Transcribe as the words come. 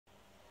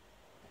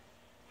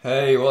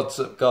Hey, what's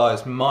up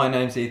guys? My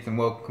name's Ethan,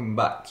 welcome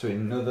back to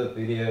another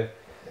video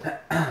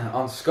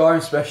on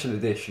Skyrim Special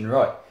Edition.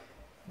 Right,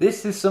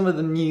 this is some of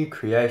the new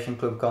Creation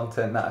Club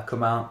content that have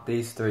come out.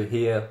 These three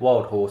here,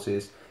 Wild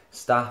Horses,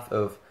 Staff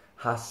of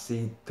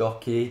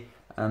Hasidoki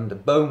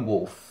and Bone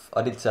Wolf.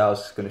 I did say I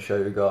was going to show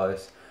you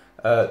guys.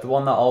 The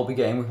one that I'll be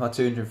getting with my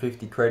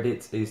 250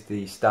 credits is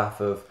the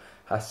Staff of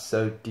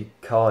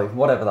Hasidoki,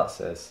 whatever that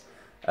says.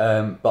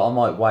 But I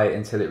might wait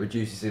until it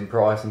reduces in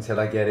price until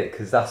I get it,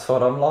 because that's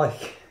what I'm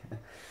like.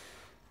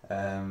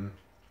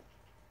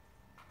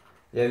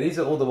 Yeah, these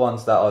are all the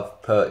ones that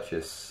I've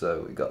purchased.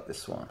 So we got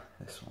this one,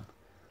 this one,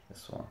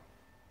 this one,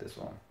 this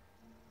one,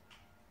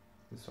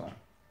 this one.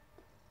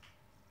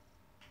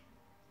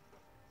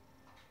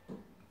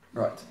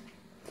 Right.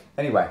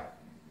 Anyway,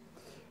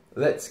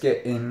 let's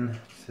get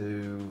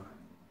into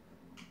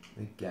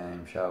the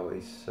game, shall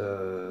we?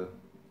 So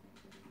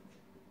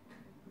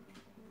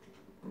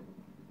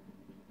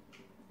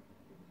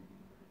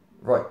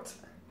right.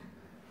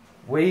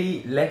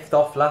 We left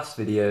off last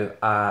video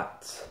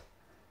at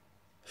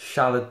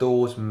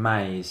Shalador's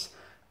maze,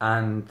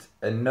 and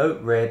a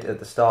note read at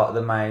the start of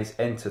the maze,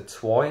 enter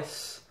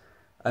twice,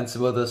 and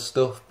some other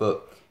stuff,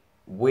 but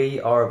we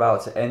are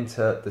about to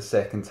enter the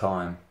second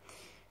time.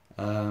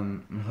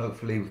 And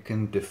hopefully we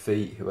can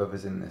defeat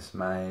whoever's in this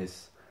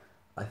maze.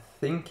 I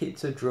think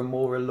it's a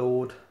Dremora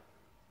Lord.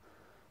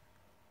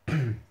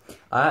 I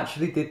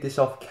actually did this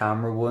off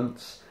camera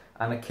once,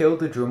 and I killed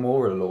the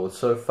Dremora Lord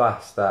so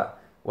fast that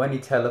when he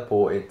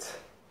teleported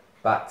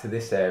back to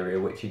this area,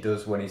 which he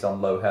does when he's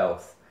on low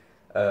health,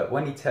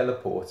 when he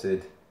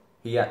teleported,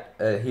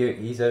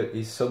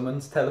 his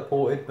summons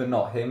teleported, but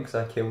not him, because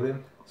I killed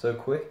him so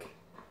quick.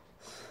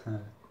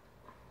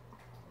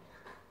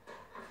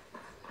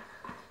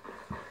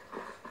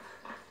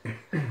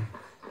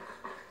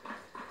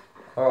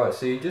 Alright,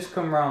 so you just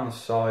come around the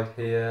side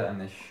here,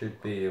 and there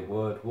should be a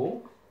word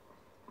wall.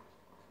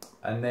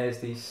 And there's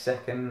the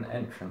second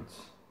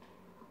entrance.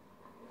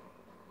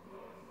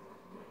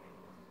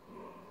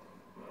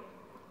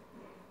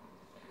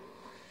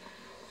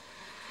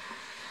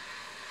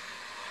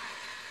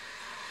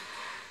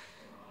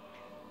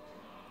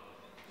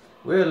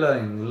 We're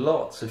learning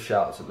lots of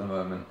shouts at the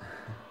moment.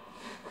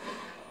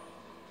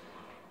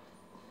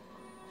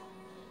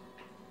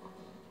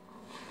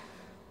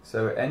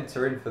 So we're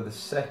entering for the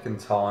second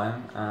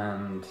time,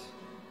 and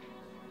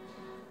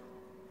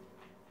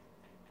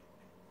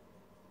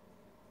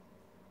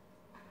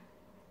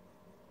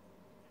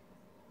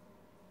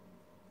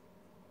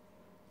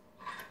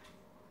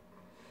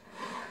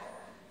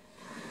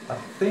I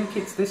think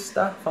it's this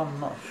staff, I'm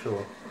not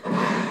sure.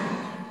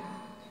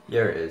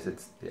 Yeah, it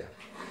is, yeah.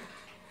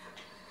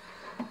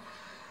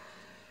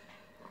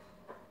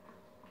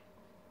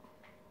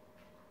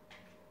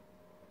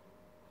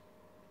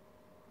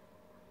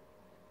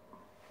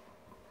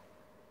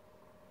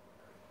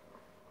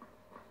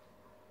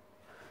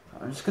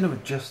 I'm just going to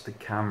adjust the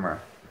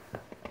camera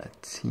a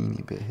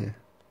teeny bit here.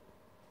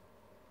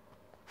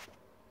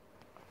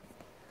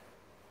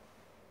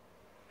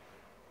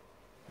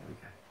 There we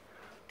go.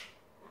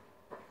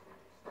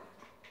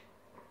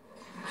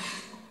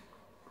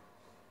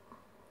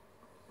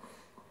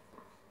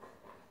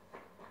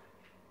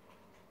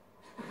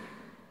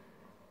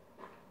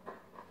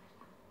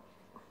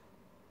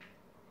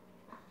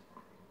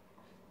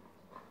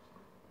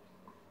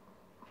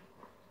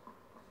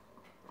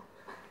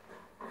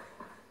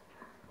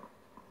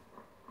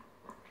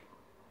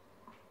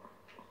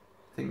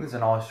 I think there's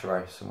an ice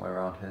race somewhere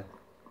around here.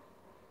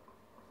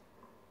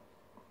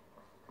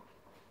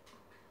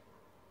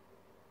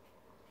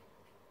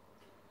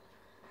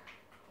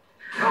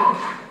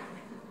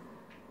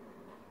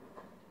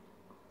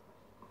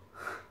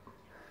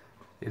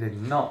 He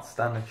did not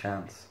stand a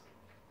chance.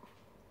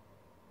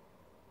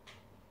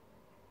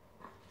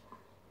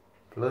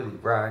 Bloody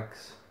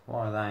rags.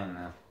 Why are they in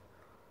there?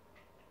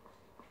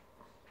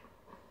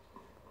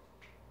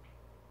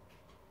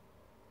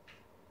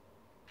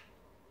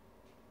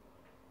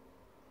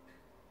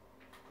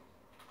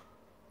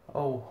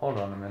 Oh, hold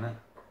on a minute.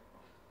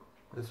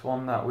 There's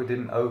one that we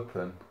didn't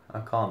open. I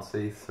can't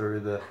see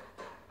through the...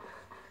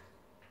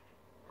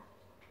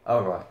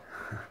 Oh, right.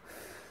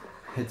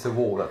 It's a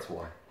wall, that's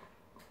why.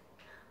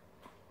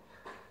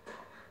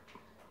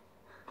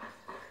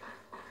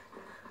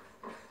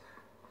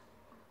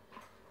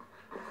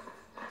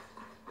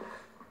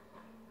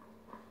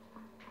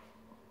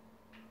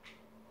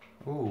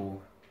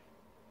 Ooh.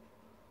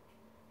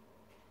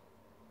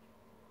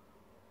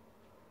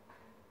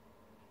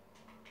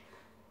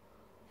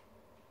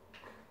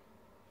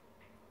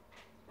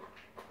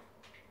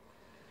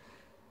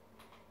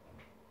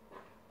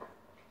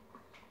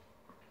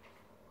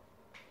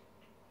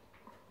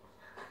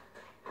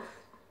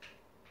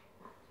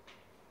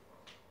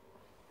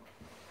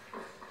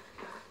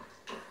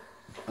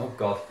 Oh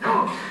god.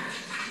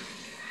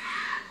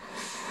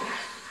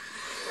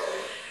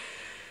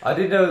 I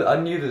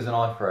knew there's an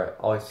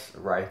ice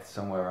wraith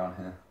somewhere around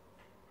here.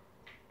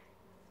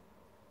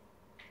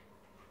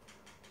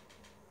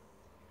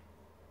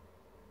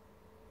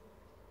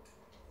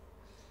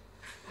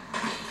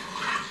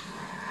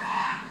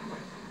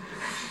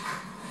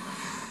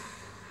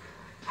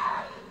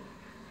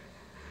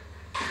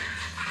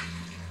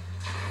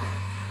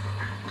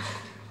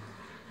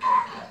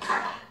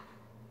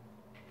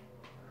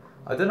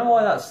 I don't know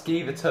why that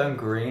skeever turned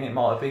green. It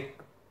might have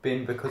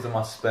been because of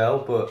my spell,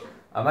 but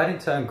I made him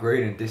turn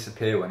green and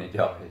disappear when he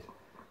died.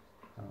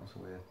 That was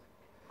weird.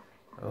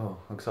 Oh,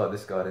 looks like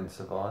this guy didn't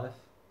survive.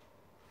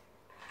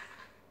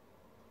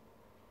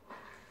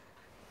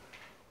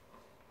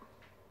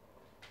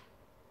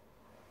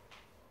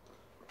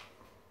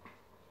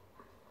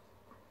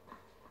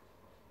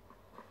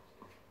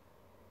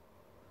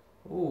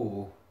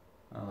 Ooh,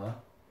 hello.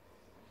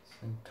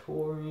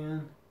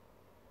 Centurion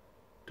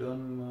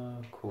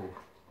Dunmer, cool.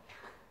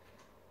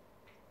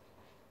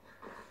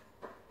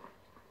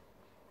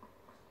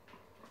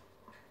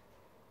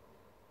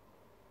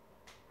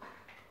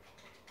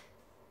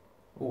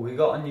 Oh, we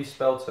got a new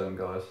spell turn,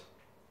 guys.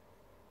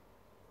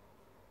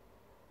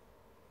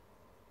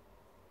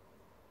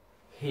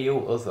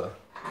 Heal other.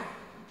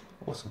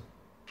 Awesome.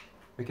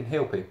 We can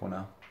heal people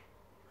now.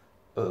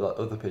 But like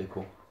other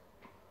people.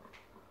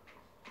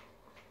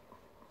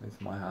 With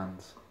my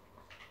hands.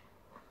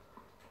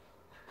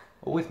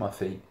 Or with my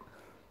feet.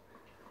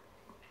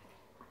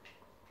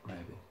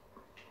 Maybe.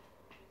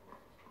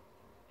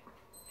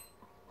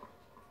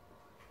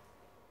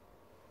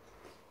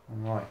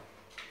 Alright.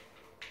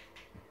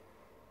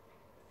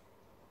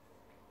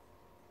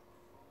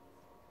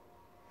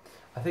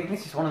 I think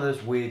this is one of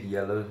those weird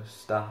yellow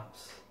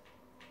staffs.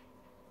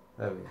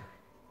 There we go.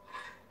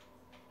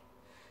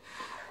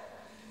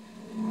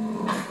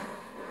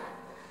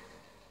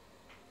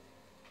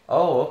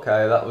 Oh,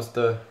 okay, that was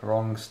the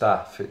wrong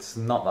staff. It's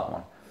not that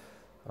one.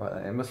 Alright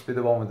then, it must be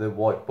the one with the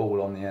white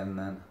ball on the end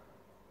then.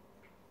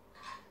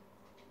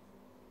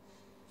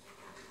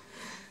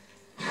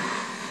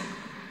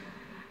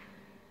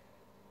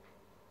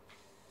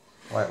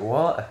 Wait,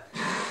 what?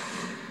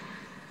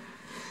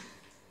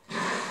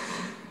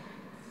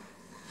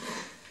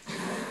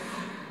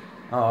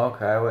 Oh,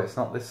 okay, well, it's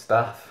not this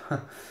staff.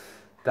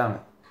 Damn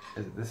it.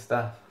 Is it this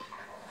staff?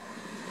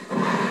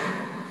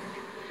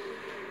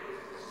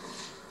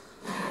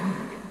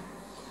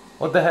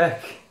 What the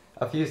heck?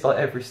 I've used like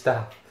every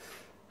staff.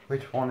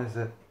 Which one is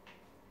it?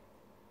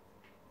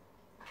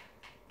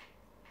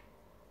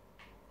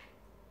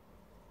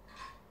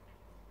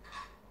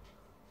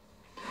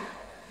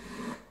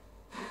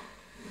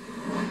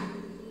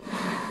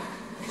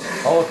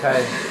 Oh,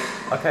 okay.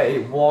 Okay,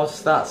 it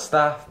was that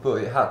staff,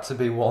 but it had to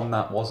be one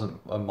that wasn't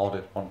a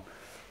modded one.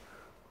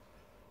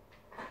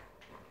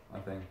 I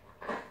think.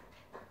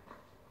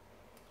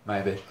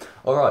 Maybe.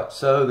 Alright,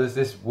 so there's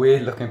this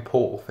weird looking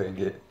portal thing.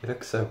 It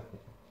looks so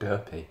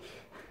derpy.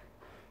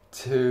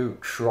 To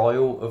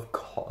Trial of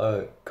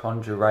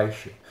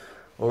Conjuration.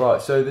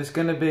 Alright, so there's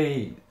going to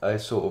be a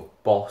sort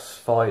of boss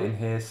fight in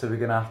here, so we're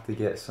going to have to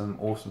get some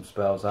awesome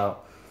spells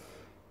out.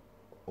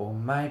 Or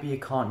maybe you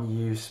can't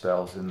use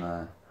spells in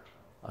there.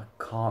 I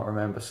can't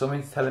remember.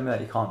 Something's telling me that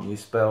you can't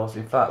use spells.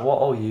 In fact,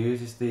 what I'll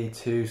use is the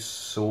two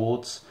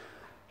swords,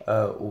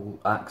 or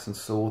axe and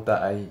sword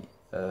that I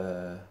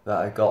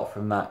got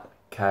from that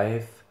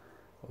cave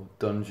or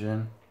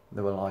dungeon.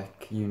 They were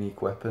like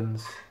unique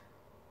weapons.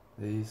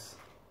 These.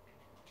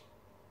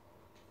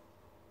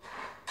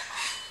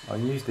 I'll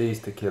use these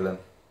to kill him.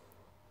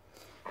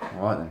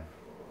 Alright then.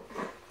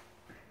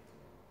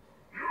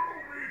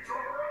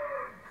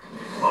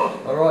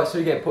 Alright, so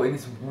we get put in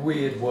this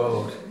weird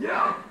world.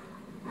 Yeah.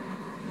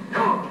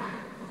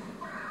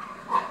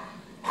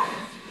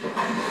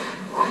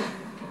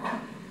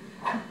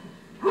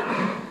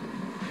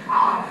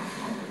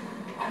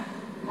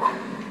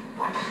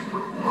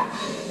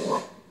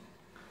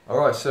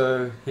 Alright,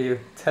 so he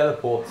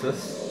teleports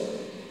us.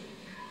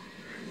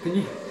 Can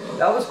you...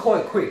 That was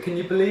quite quick. Can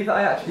you believe that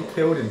I actually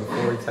killed him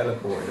before he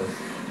teleported us?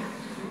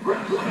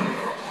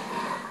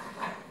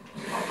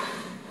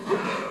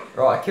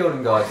 Right, I killed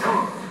him, guys.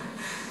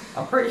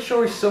 I'm pretty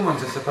sure his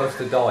summons are supposed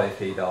to die if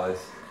he dies.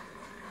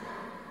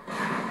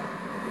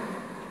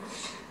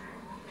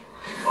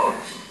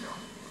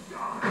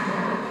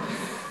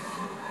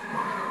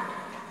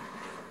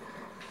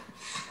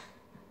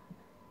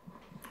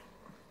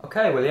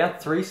 Okay, well he had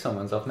 3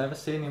 summons. I've never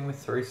seen him with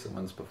 3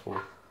 summons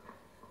before.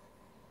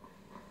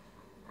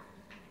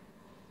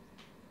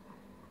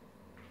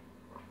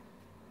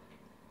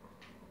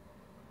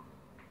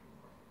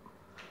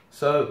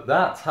 So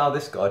that's how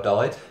this guy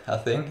died, I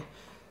think.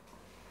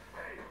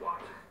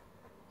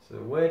 So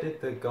where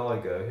did the guy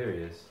go? Here he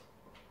is.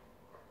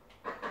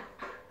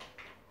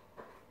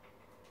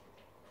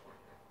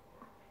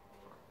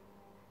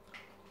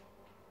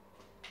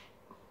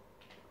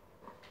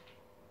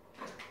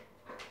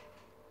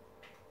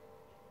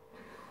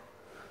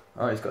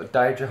 Alright, he's got a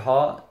Daedra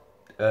Heart.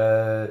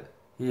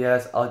 He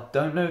has, I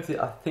don't know if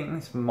I think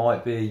this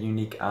might be a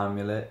unique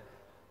amulet.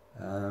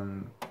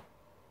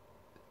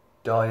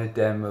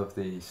 Diadem of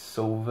the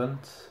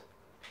Solvent.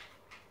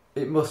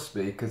 It must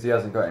be, because he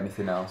hasn't got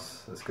anything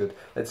else. That's good.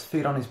 Let's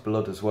feed on his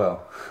blood as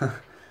well.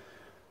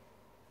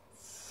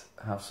 Let's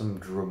have some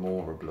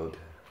Dremora blood.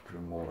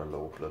 Dremora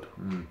Law blood.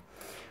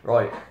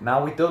 Right,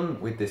 now we're done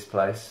with this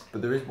place,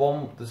 but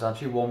there's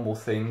actually one more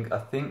thing. I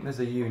think there's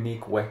a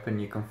unique weapon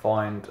you can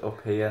find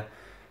up here.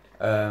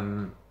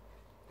 I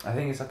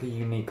think it's like a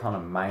unique kind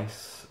of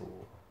mace.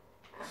 Or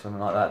something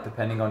like that,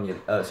 depending on your.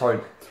 Sorry,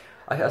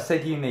 I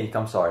said unique.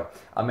 I'm sorry.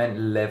 I meant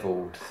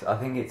leveled. I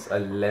think it's a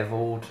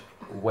leveled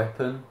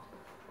weapon,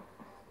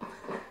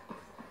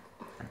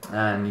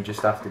 and you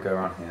just have to go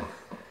around here.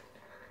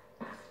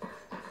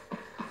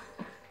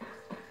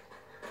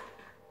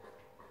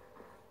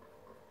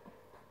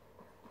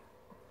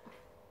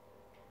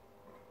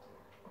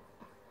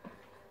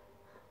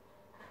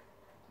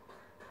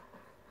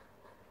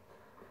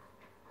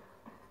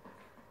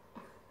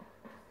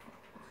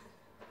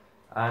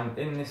 And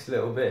in this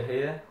little bit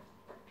here,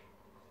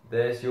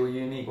 there's your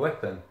unique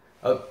weapon.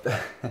 Oh,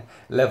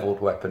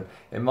 leveled weapon.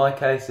 In my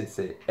case, it's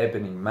the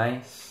ebony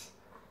mace,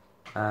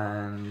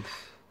 and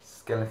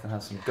skeleton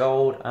has some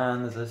gold,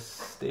 and there's a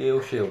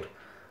steel shield.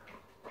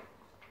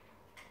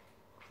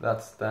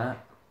 That's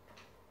that.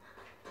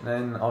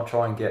 Then I'll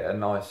try and get a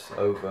nice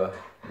overview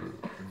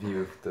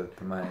of the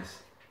maze.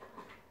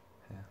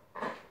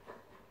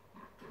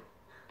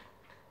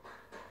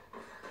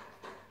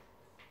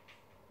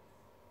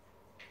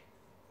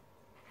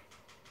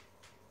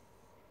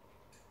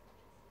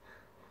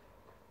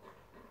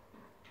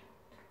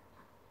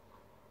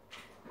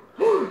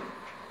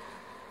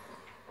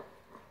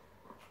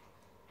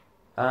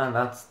 And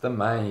that's the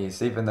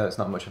maze, even though it's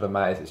not much of a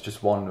maze, it's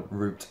just one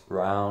route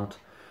round.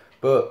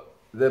 But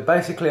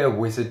basically a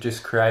wizard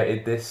just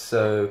created this,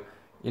 so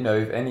you know,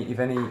 if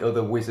any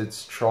other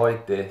wizards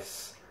tried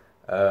this,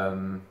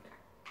 if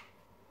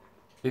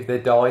they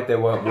died they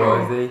weren't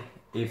worthy.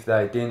 If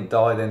they didn't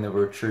die then they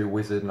were a true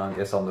wizard, and I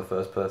guess I'm the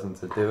first person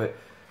to do it.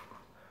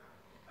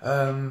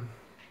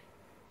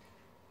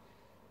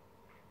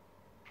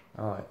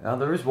 Alright, now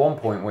there is one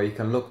point where you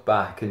can look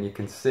back and you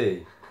can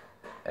see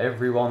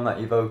everyone that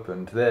you've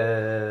opened.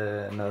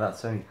 There, no,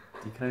 that's only,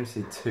 you can only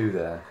see 2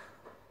 there.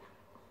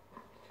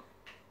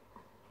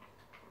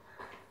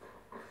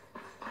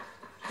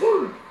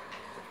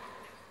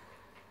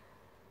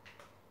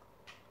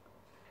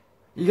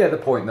 You get the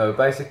point though.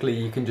 Basically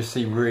you can just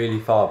see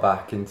really far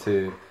back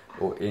into,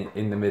 or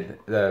in the mid,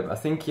 I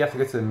think you have to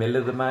go to the middle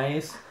of the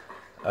maze,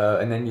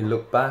 and then you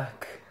look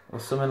back or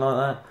something like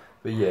that.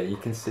 But yeah, you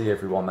can see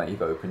everyone that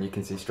you've opened. You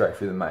can see straight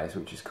through the maze,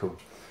 which is cool.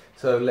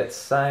 So let's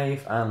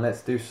save and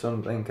let's do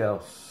something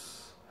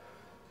else.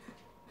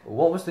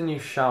 What was the new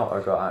shout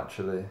I got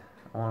actually?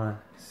 I wanna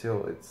see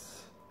what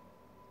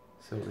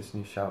this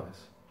new shout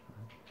is.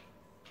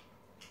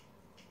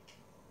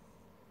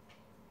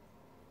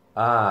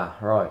 Ah,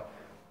 right.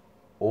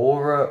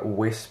 Aura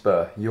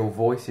Whisper. Your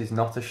voice is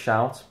not a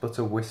shout, but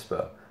a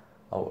whisper.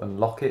 I'll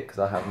unlock it because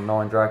I have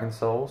 9 dragon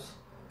souls.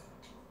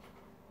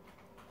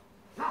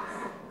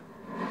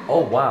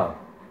 Oh wow.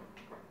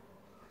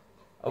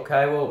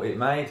 Okay, well, it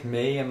made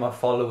me and my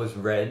followers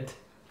red.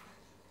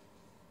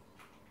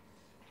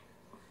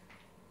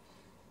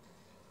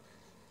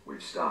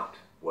 We've stopped.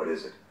 What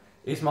is it?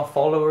 He's my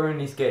follower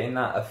and he's getting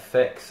that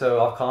effect,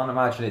 so I can't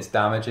imagine it's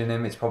damaging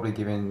him. It's probably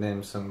giving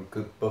him some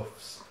good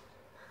buffs.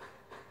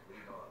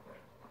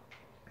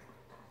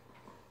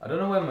 I don't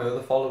know where my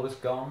other follower's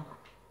gone.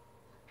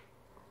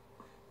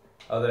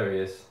 Oh, there he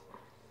is.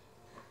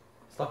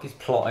 It's like he's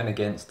plotting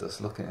against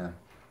us. Look at him.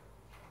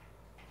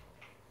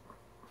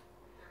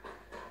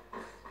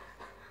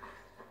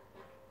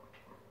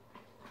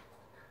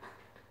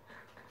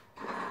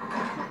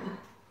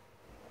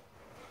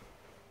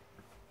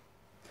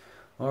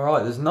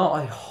 Alright, there's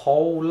not a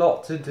whole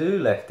lot to do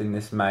left in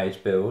this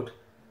mage build.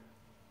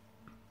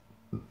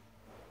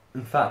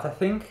 In fact, I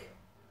think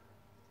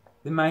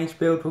the mage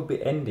build will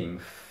be ending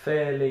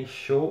fairly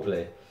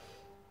shortly.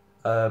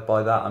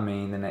 By that I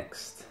mean the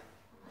next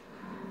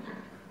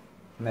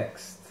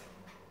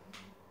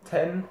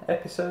 10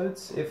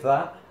 episodes, if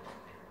that.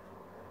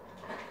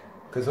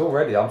 Because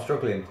already I'm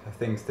struggling for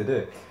things to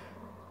do.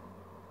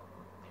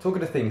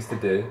 Talking of things to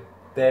do,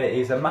 there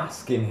is a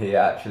mask in here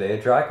actually,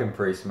 a dragon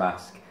priest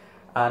mask.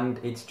 And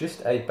it's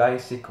just a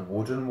basic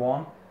wooden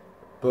one,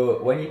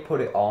 but when you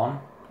put it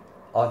on,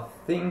 I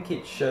think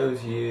it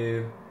shows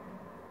you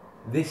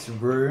this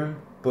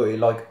room, but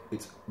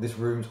this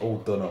room's all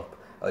done up.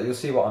 You'll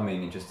see what I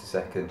mean in just a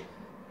second.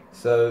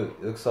 So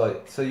it looks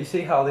like, so you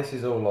see how this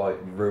is all like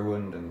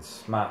ruined and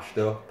smashed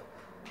up.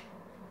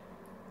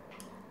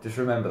 Just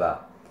remember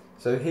that.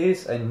 So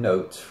here's a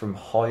note from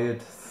hired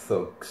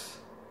thugs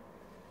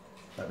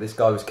that this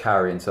guy was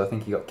carrying. So I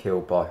think he got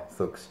killed by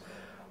thugs.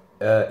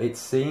 It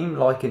seemed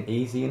like an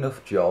easy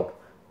enough job.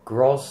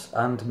 Groz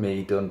and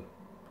me done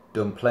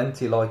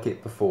plenty like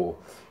it before.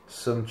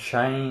 Some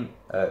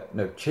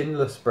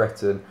chinless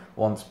Breton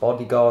wants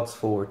bodyguards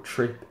for a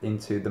trip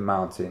into the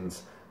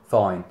mountains.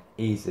 Fine,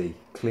 easy,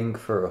 cling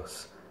for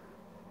us.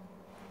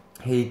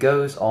 He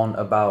goes on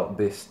about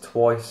this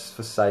twice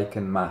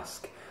forsaken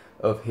mask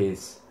of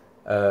his,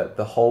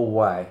 the whole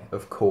way,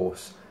 of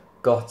course.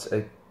 Got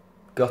a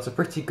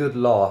pretty good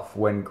laugh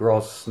when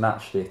Groz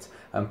snatched it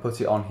and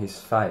put it on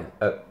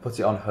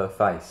her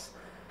face.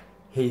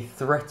 He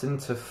threatened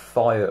to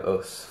fire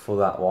us for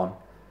that one.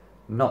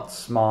 Not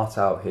smart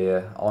out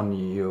here on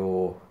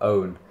your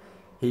own.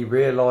 He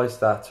realised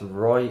that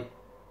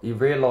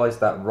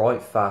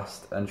right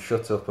fast and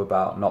shut up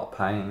about not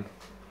paying.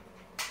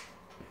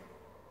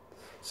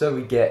 So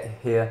we get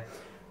here,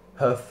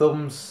 her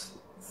thumbs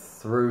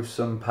through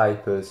some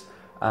papers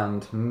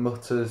and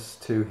mutters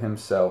to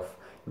himself,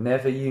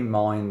 "Never you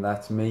mind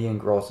that me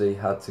and Grozzy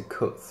had to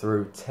cut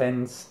through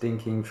 10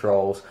 stinking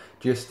trolls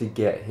just to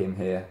get him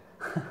here."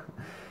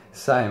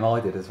 Same, I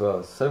did as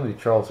well. So many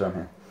trolls around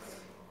here.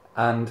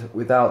 And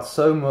without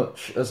so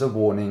much as a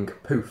warning,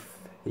 poof,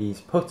 he's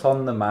put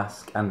on the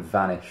mask and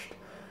vanished.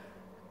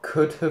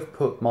 Could have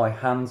put my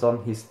hands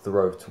on his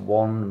throat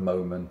one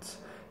moment.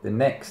 The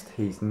next,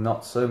 he's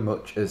not so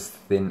much as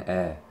thin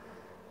air.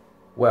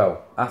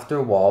 Well, after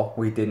a while,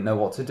 we didn't know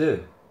what to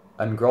do,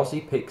 and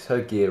Grozzy picks her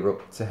gear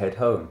up to head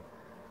home.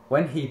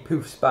 When he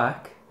poofs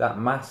back, that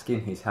mask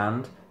in his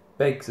hand,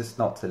 begs us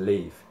not to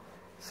leave,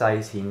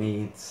 says he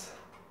needs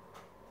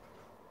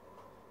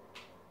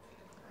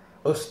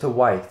us to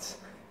wait.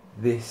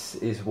 This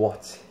is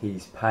what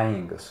he's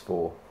paying us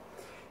for.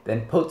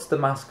 Then puts the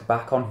mask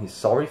back on his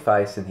sorry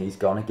face and he's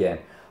gone again.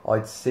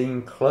 I'd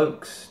seen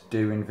cloaks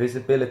do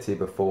invisibility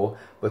before,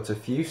 but a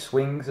few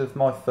swings of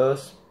my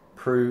first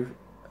proved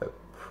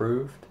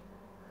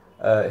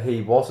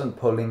he wasn't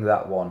pulling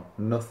that one.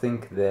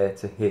 Nothing there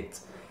to hit.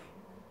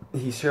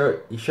 He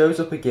shows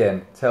up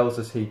again, tells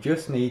us he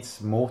just needs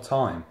more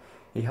time.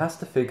 He has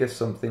to figure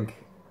something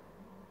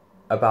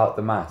about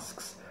the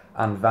masks,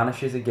 and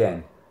vanishes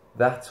again.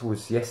 That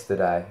was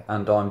yesterday,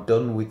 and I'm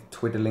done with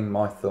twiddling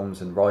my thumbs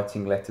and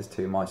writing letters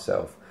to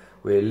myself.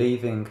 We're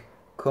leaving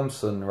come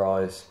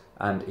sunrise,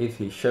 and if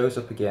he shows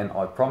up again,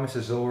 I promise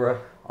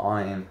Azura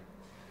I'm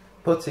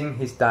putting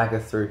his dagger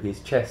through his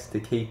chest to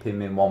keep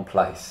him in one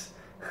place.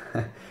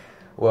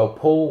 Well,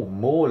 pull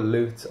more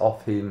loot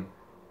off him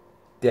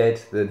dead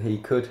than he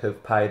could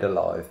have paid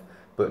alive,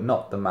 but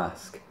not the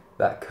mask.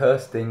 That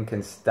cursed thing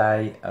can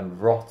stay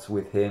and rot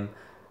with him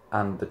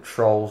and the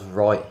trolls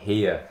right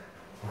here.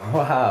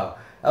 Wow,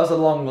 that was a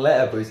long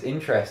letter, but it's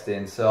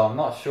interesting. So I'm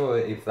not sure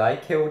if they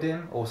killed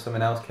him or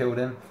someone else killed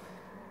him.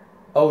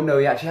 Oh no,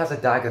 he actually has a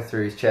dagger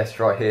through his chest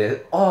right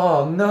here.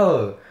 Oh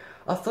no,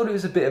 I thought it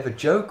was a bit of a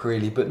joke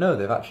really, but no,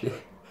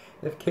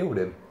 they've killed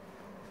him.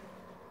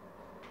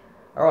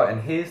 Alright,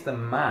 and here's the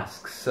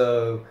mask.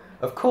 So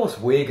of course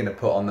we're gonna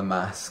put on the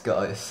mask,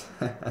 guys.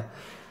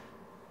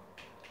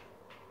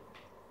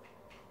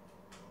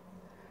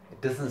 It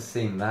doesn't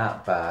seem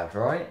that bad,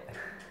 right?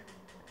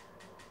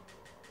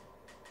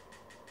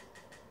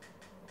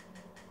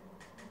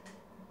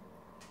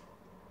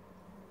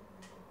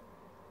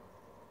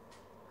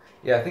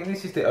 Yeah, I think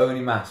this is the only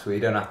mask where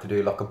you don't have to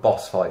do like a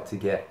boss fight to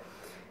get.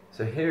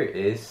 So here it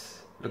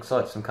is. Looks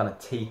like some kind of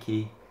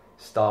tiki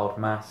styled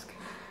mask.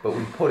 But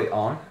we put it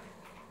on.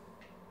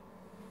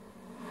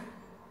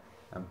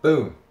 And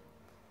boom.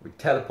 We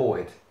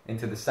teleported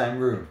into the same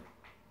room.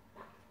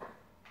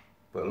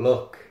 But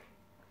look.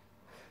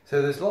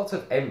 So there's lots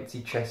of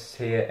empty chests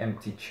here,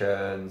 empty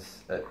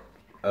urns,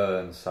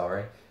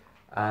 sorry.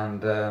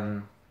 And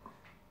then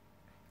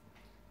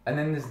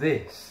there's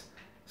this.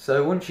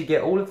 So once you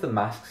get all of the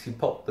masks, you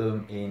pop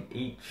them in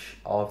each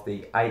of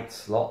the 8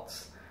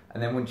 slots,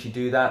 and then once you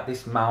do that,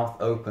 this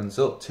mouth opens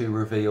up to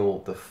reveal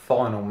the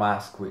final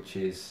mask, which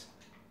is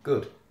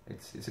good.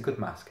 It's a good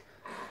mask.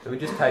 So we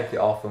just take it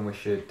off, and we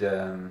should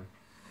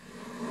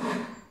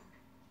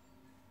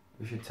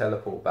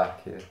teleport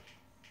back here.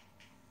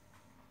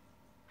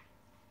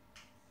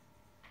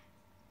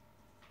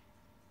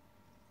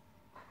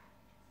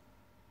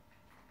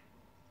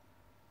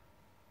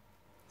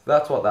 So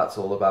that's what that's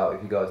all about,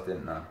 if you guys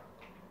didn't know.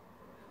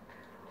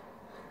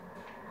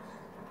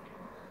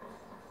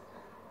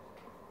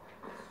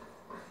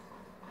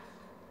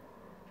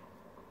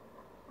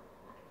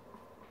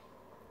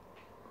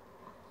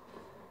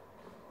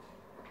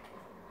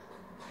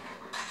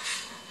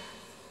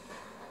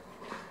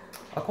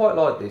 I quite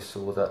like these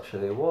swords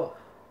actually. What?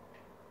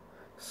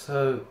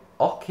 So,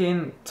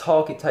 Okin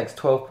target takes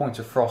 12 points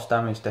of frost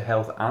damage to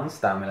health and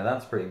stamina.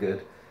 That's pretty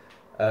good.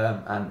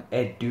 And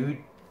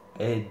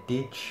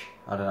Edich,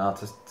 I don't know how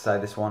to say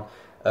this one,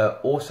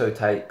 also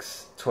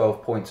takes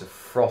 12 points of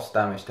frost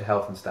damage to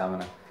health and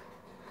stamina.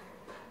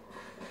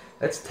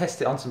 Let's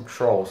test it on some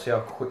trolls, see how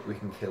quick we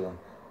can kill them.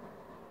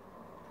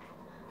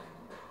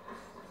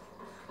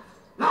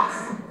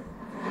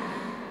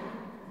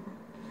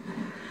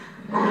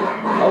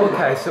 Oh,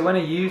 okay, so when I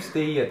use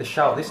the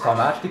shout this time,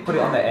 I actually put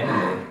it on the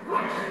enemy.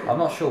 I'm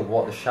not sure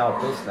what the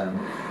shout does then.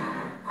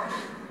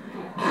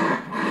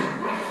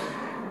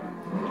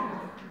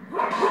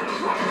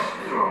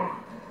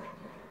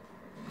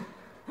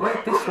 Where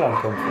did this one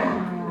come from?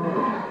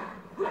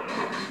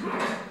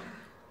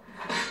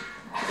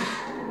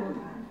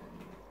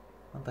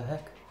 What the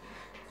heck?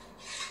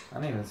 I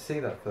didn't even see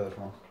that third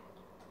one.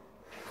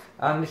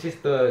 And this is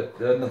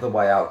another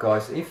way out,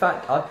 guys. In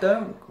fact, I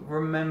don't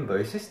remember.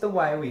 Is this the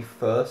way we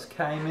first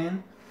came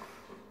in?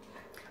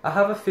 I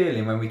have a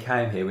feeling when we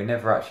came here, we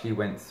never actually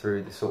went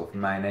through the sort of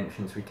main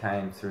entrance. We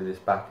came through this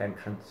back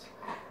entrance.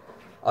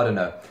 I don't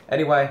know.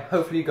 Anyway,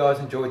 hopefully you guys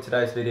enjoyed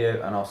today's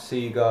video, and I'll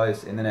see you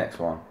guys in the next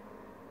one.